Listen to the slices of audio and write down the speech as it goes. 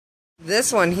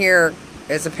This one here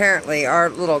is apparently our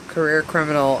little career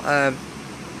criminal,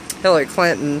 Hillary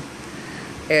Clinton.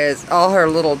 Is all her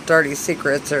little dirty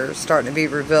secrets are starting to be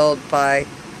revealed by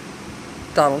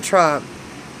Donald Trump.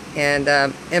 And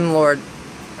M. Lord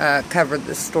covered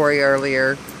this story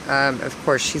earlier. Of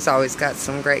course, she's always got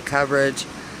some great coverage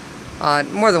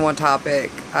on more than one topic.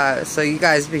 So you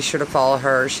guys be sure to follow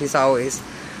her. She's always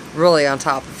really on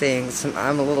top of things, and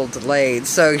I'm a little delayed,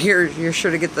 so you're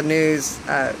sure to get the news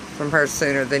from her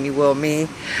sooner than you will me.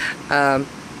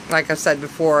 Like I've said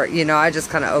before, you know, I just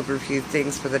kind of overview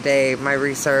things for the day, my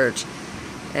research,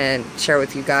 and share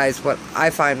with you guys what I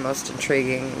find most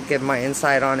intriguing and give my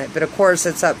insight on it. But of course,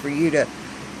 it's up for you to,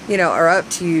 you know, or up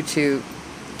to you to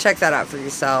check that out for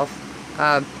yourself.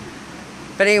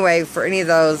 But anyway, for any of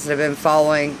those that have been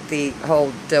following the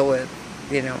whole deal with,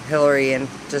 you know, Hillary and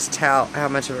just how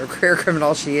much of a career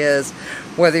criminal she is,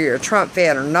 whether you're a Trump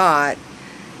fan or not,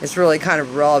 it's really kind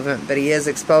of irrelevant, but he is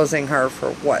exposing her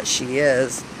for what she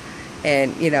is.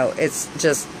 And, you know, it's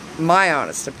just my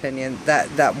honest opinion that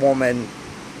that woman,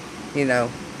 you know,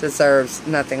 deserves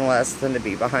nothing less than to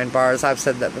be behind bars. I've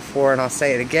said that before, and I'll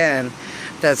say it again.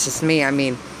 That's just me. I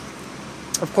mean,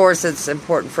 of course, it's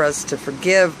important for us to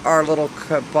forgive our little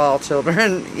cabal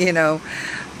children, you know,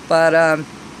 but,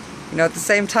 you know, at the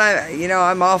same time, you know,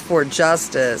 I'm all for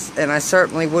justice, and I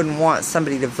certainly wouldn't want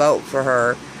somebody to vote for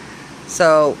her.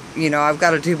 So, you know, I've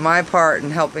got to do my part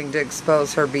in helping to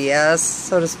expose her BS,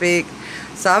 so to speak.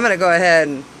 So I'm going to go ahead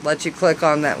and let you click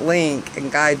on that link and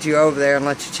guide you over there and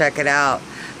let you check it out.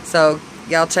 So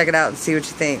y'all check it out and see what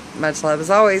you think. Much love as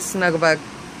always, Snugglebug.